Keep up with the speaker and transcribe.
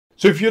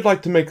So if you'd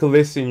like to make a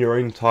list in your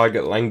own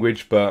target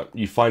language, but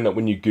you find that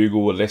when you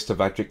Google a list of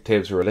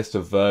adjectives or a list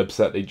of verbs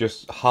that they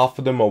just, half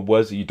of them are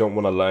words that you don't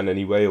want to learn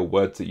anyway, or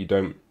words that you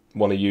don't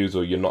want to use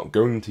or you're not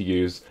going to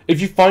use. If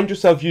you find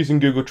yourself using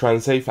Google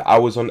Translate for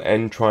hours on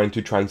end trying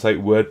to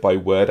translate word by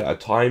word at a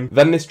time,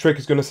 then this trick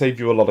is going to save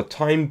you a lot of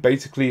time.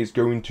 Basically, it's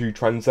going to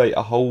translate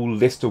a whole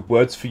list of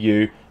words for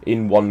you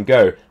in one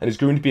go, and it's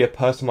going to be a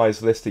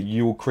personalized list that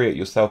you will create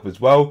yourself as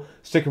well.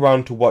 Stick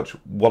around to watch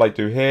what I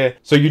do here,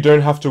 so you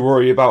don't have to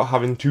worry about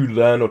having to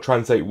learn or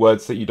translate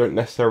words that you don't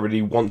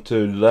necessarily want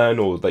to learn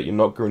or that you're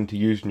not going to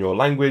use in your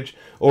language.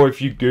 Or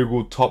if you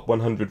Google top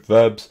 100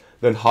 verbs,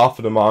 then half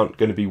of them aren't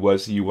going to be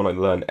words that you want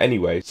to learn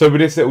anyway. So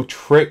with this little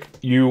trick,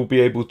 you will be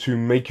able to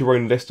make your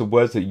own list of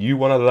words that you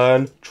want to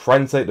learn,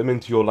 translate them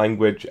into your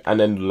language, and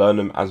then learn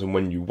them as and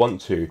when you want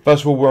to.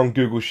 First of all, we're on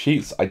Google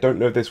Sheets. I don't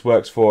know if this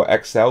works for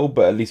Excel,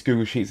 but at least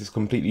Google Sheets is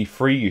completely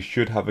free. You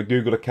should have a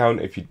Google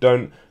account. If you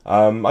don't,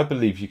 I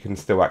believe you can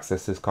still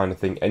access this kind of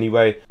thing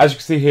anyway. As you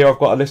can see here, I've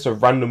got a list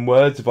of random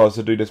words. If I was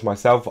to do this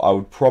myself, I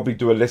would probably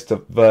do a list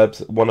of verbs,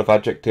 one of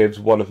adjectives,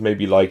 one of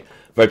maybe like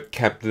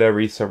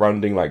vocabulary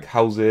surrounding like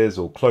houses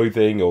or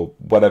clothing or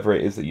whatever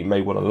it is that you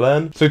may want to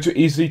learn. So to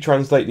easily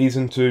translate these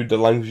into the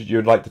language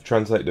you'd like to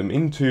translate them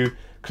into,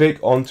 click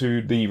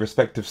onto the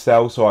respective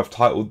cell. So I've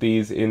titled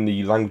these in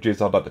the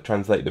languages I'd like to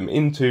translate them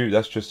into.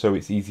 That's just so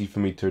it's easy for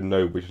me to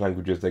know which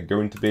languages they're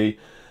going to be.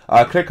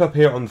 Click up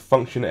here on the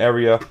function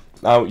area.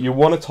 Now you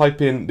want to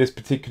type in this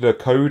particular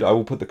code. I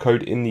will put the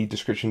code in the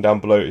description down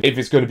below if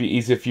it's going to be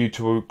easier for you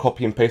to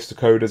copy and paste the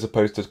code as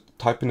opposed to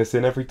typing this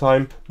in every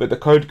time. But the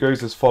code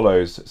goes as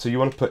follows. So you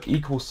want to put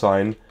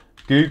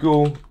 =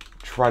 Google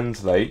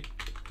Translate,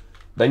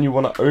 then you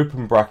want to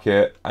open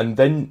bracket, and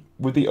then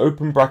with the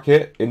open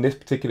bracket, in this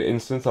particular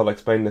instance, I'll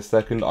explain in a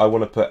second, I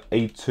want to put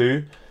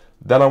A2.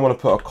 Then I want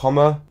to put a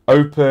comma,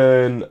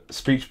 open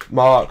speech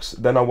marks,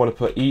 then I want to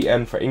put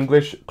EN for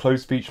English,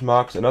 close speech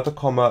marks, another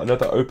comma,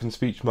 another open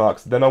speech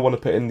marks, then I want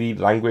to put in the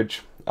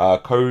language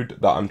code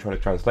that I'm trying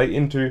to translate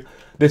into.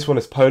 This one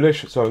is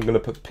Polish, so I'm going to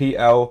put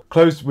PL,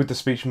 close with the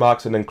speech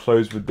marks, and then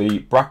close with the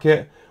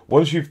bracket.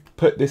 Once you've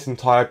put this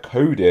entire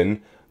code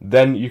in,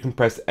 then you can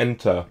press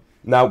enter.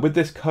 Now with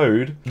this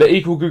code,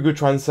 the Google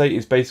Translate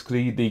is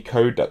basically the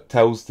code that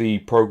tells the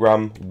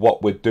program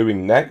what we're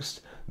doing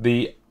next.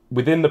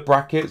 Within the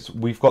brackets,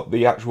 we've got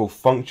the actual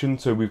function,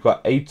 so we've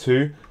got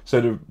A2. So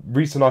the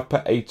reason I've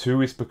put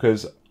A2 is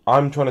because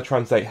I'm trying to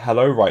translate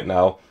hello right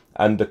now,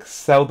 and the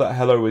cell that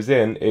hello is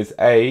in is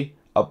A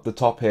up the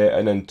top here,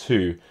 and then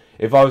 2.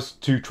 If I was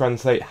to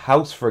translate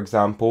house, for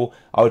example,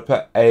 I would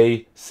put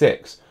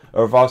A6.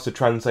 Or if I was to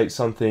translate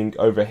something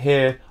over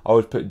here, I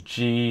would put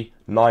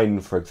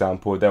G9, for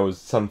example. There was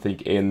something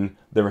in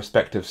the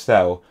respective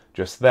cell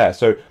just there.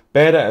 So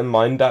bear that in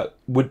mind. That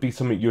would be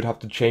something you'd have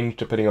to change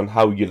depending on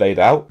how you laid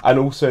out. And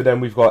also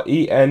then we've got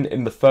EN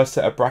in the first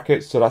set of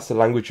brackets, so that's the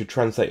language you're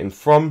translating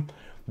from.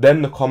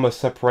 Then the comma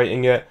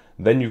separating it.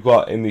 Then you've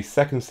got in the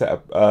second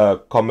set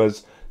of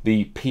commas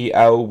the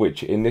PL,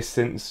 which in this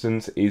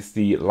instance is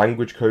the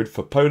language code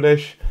for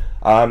Polish.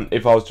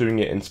 If I was doing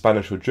it in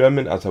Spanish or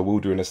German, as I will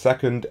do in a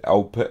second,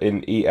 I'll put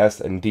in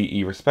ES and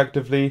DE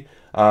respectively.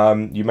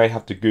 You may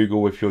have to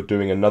Google if you're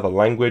doing another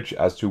language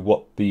as to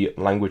what the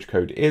language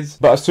code is.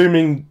 But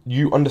assuming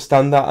you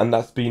understand that and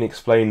that's been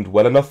explained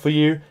well enough for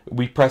you,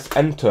 we press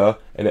enter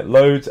and it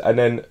loads, and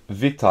then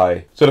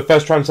Witaj. So the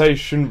first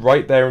translation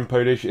right there in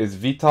Polish is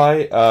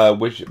Witaj,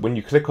 which when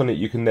you click on it,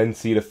 you can then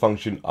see the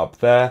function up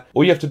there.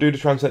 All you have to do to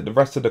translate the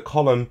rest of the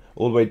column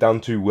all the way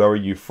down to where are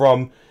you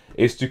from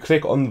is to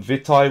click on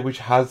Witaj, which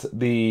has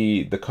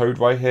the code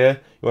right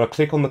here. You want to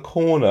click on the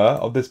corner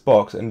of this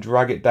box and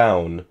drag it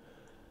down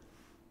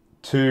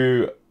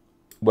to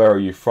where are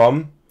you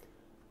from,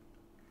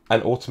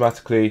 and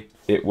automatically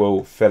it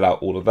will fill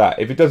out all of that.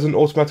 If it doesn't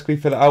automatically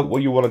fill it out,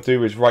 what you want to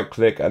do is right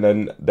click, and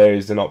then there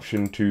is an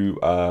option to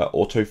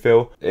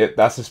autofill.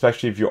 That's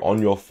especially if you're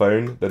on your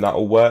phone, then that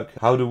will work.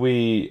 How do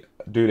we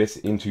do this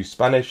into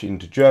Spanish,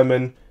 into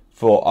German?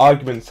 For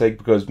argument's sake,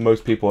 because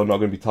most people are not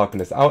going to be typing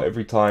this out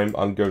every time,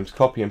 I'm going to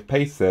copy and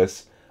paste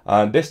this,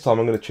 and this time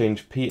I'm going to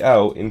change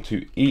PL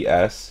into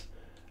ES,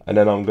 and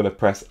then I'm going to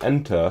press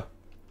enter,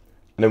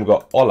 and then we've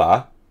got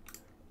hola.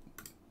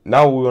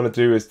 Now what we want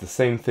to do is the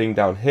same thing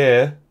down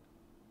here,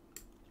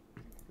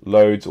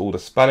 loads all the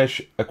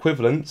Spanish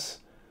equivalents,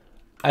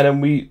 and then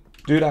we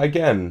do that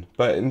again,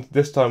 but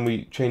this time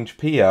we change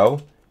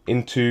PL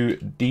into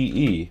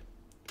DE.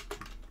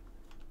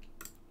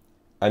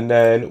 And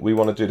then we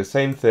want to do the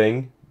same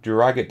thing,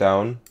 drag it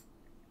down,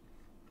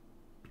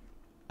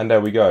 and there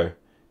we go.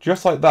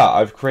 Just like that,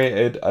 I've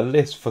created a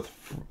list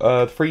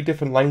for 3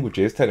 different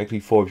languages,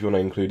 technically 4 if you want to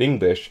include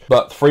English,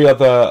 but 3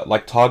 other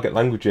like target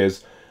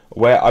languages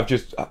where I've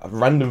just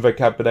random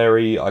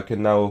vocabulary. I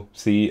can now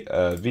see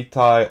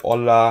Witaj,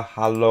 hola,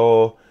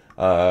 hello,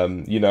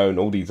 you know, and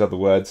all these other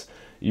words.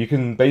 You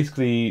can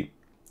basically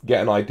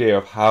get an idea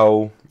of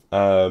how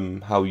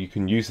how you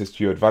can use this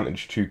to your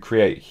advantage to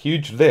create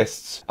huge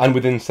lists, and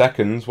within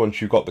seconds,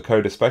 once you've got the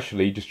code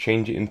especially, just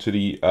change it into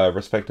the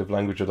respective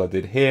language that I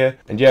did here,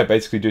 and yeah,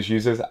 basically just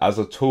use this as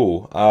a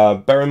tool.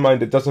 Bear in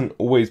mind, it doesn't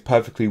always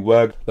perfectly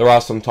work. There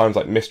are sometimes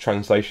like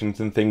mistranslations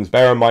and things.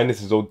 Bear in mind,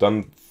 this is all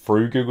done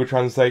through Google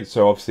Translate,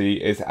 so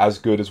obviously it's as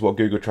good as what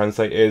Google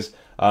Translate is.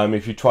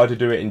 If you try to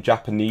do it in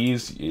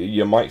Japanese,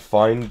 you might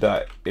find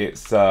that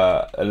it's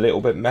a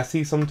little bit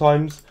messy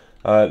sometimes.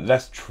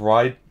 Let's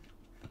try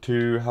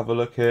to have a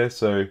look here.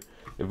 So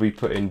if we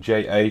put in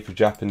JA for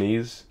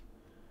Japanese,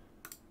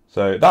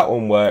 so that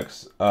one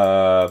works,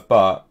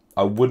 but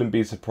I wouldn't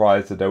be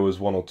surprised that there was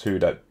one or two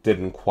that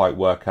didn't quite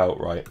work out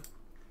right.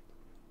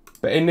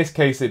 But in this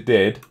case it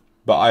did,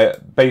 but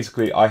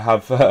I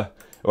have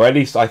or at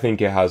least I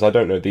think it has. I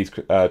don't know if these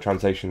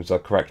translations are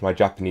correct. My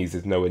Japanese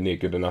is nowhere near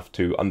good enough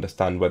to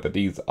understand whether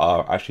these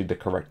are actually the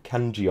correct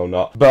kanji or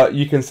not. But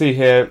you can see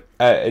here,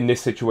 in this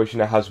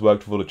situation, it has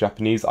worked with all the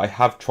Japanese. I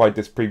have tried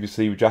this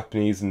previously with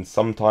Japanese, and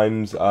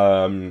sometimes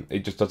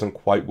it just doesn't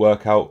quite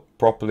work out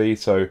properly.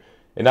 So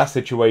in that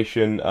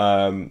situation,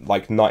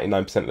 like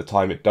 99% of the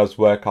time it does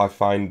work, I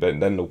find, but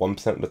then the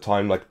 1% of the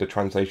time, like the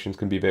translations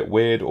can be a bit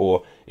weird,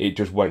 or it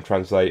just won't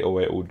translate,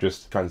 or it will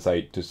just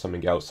translate to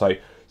something else.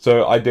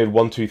 So I did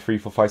 1, 2, 3,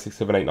 4, 5, 6,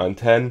 7, 8, 9,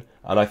 10,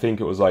 and I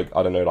think it was like,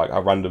 I don't know, like a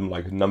random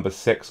like number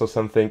 6 or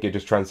something. It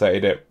just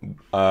translated it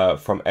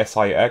from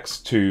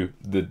SIX to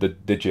the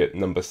digit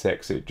number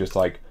 6. It just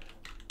like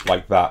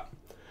that.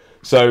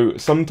 So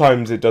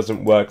sometimes it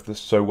doesn't work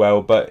so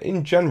well, but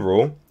in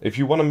general, if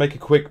you want to make a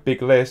quick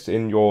big list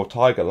in your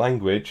target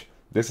language,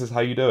 this is how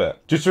you do it.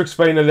 Just to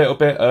explain a little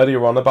bit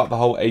earlier on about the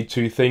whole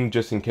A2 thing,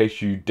 just in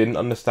case you didn't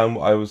understand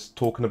what I was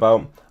talking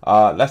about,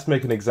 let's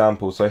make an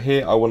example. So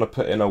here I want to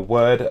put in a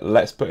word.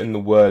 Let's put in the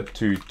word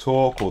to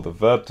talk, or the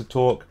verb to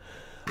talk.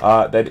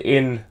 Then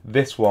in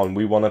this one,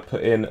 we want to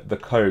put in the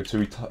code.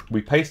 So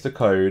we paste the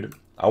code.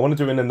 I want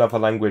to do it in another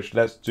language.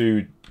 Let's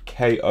do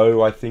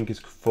KO, I think is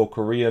for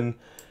Korean.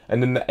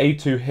 And then the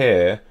A2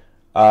 here,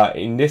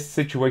 in this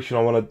situation,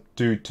 I want to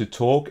do to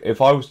talk. If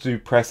I was to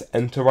press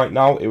enter right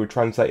now, it would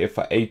translate it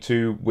for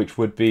A2, which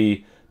would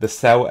be the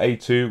cell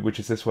A2, which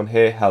is this one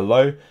here,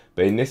 hello.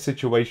 But in this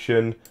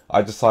situation,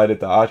 I decided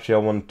that actually I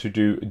want to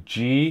do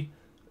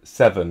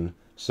G7.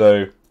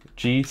 So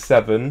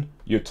G7,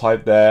 you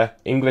type there,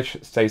 English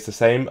stays the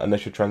same,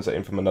 unless you're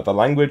translating from another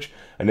language.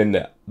 And then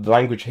the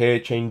language here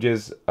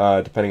changes,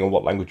 depending on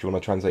what language you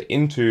want to translate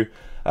into.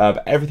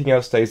 But everything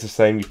else stays the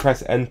same. You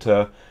press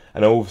enter,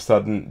 and all of a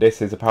sudden,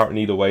 this is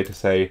apparently the way to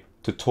say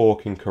to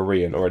talk in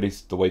Korean, or at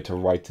least the way to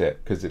write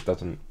it, because it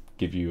doesn't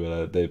give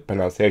you the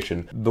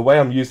pronunciation. The way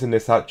I'm using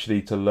this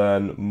actually to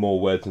learn more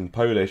words in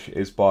Polish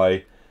is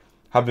by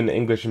having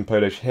English and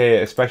Polish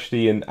here,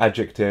 especially in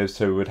adjectives.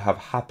 So we would have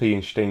happy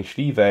and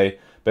szczęśliwy,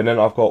 but then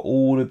I've got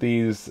all of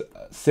these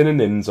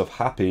synonyms of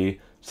happy.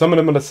 Some of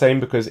them are the same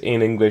because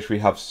in English we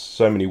have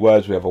so many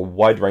words, we have a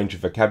wide range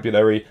of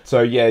vocabulary.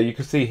 So yeah, you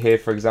can see here,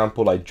 for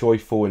example, like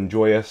joyful and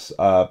joyous,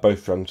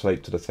 both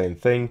translate to the same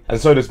thing. And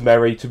so does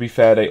merry. To be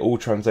fair, they all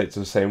translate to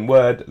the same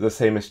word. The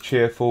same as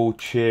cheerful,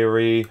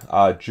 cheery,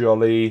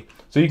 jolly.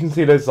 So you can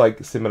see there's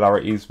like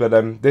similarities,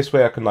 but this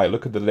way I can like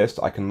look at the list,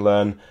 I can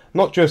learn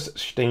not just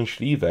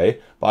szczęśliwy,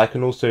 but I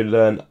can also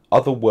learn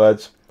other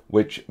words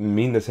which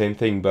mean the same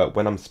thing, but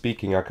when I'm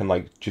speaking I can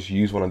like just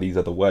use one of these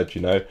other words,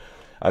 you know.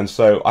 And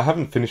so I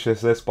haven't finished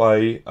this list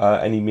by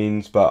any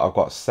means, but I've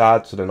got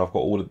sad, so then I've got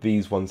all of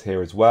these ones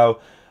here as well.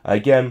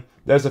 Again,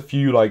 there's a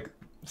few like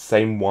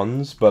same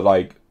ones, but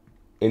like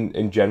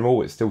in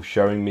general, it's still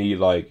showing me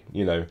like,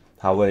 you know,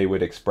 how they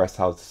would express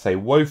how to say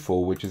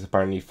woeful, which is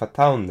apparently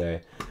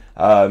fatalne.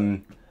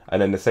 And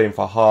then the same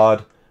for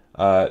hard.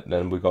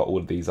 Then we've got all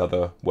of these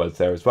other words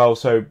there as well.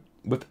 So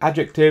with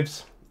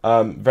adjectives,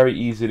 very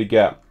easy to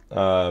get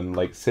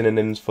like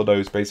synonyms for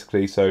those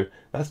basically. So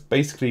that's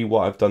basically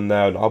what I've done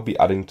now, and I'll be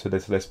adding to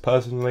this list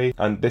personally,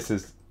 and this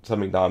is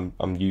something that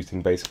I'm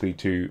using basically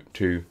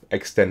to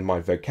extend my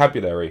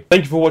vocabulary.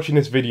 Thank you for watching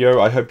this video.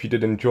 I hope you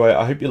did enjoy it.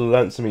 I hope you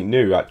learned something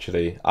new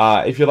actually.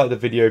 If you like the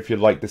video, if you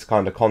like this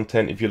kind of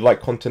content, if you like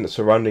content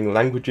surrounding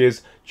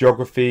languages,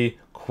 geography,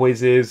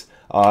 quizzes,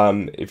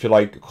 if you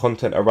like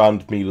content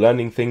around me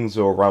learning things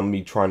or around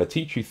me trying to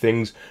teach you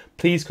things,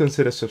 please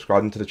consider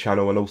subscribing to the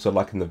channel and also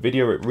liking the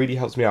video. It really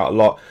helps me out a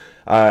lot.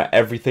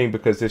 Everything,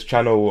 because this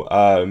channel,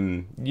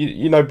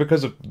 you know,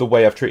 because of the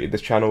way I've treated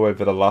this channel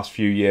over the last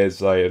few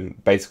years,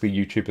 basically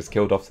YouTube has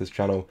killed off this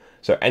channel.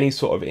 So any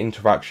sort of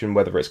interaction,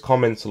 whether it's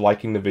comments,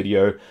 liking the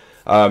video,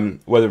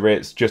 whether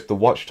it's just the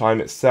watch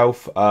time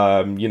itself,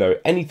 you know,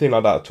 anything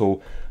like that at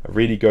all,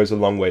 really goes a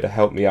long way to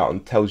help me out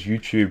and tells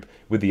YouTube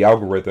with the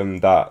algorithm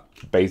that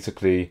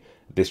basically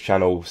this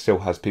channel still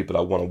has people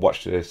that want to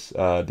watch this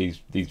these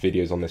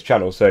videos on this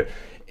channel. So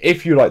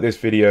if you like this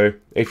video,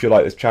 if you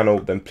like this channel,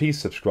 then please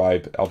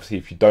subscribe. Obviously,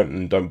 if you don't,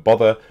 then don't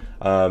bother.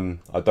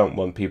 I don't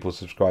want people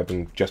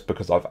subscribing just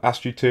because I've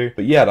asked you to.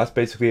 But yeah, that's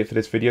basically it for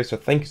this video. So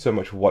thank you so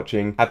much for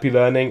watching. Happy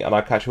learning, and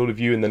I'll catch all of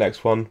you in the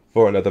next one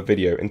for another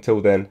video.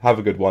 Until then, have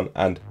a good one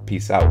and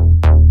peace out.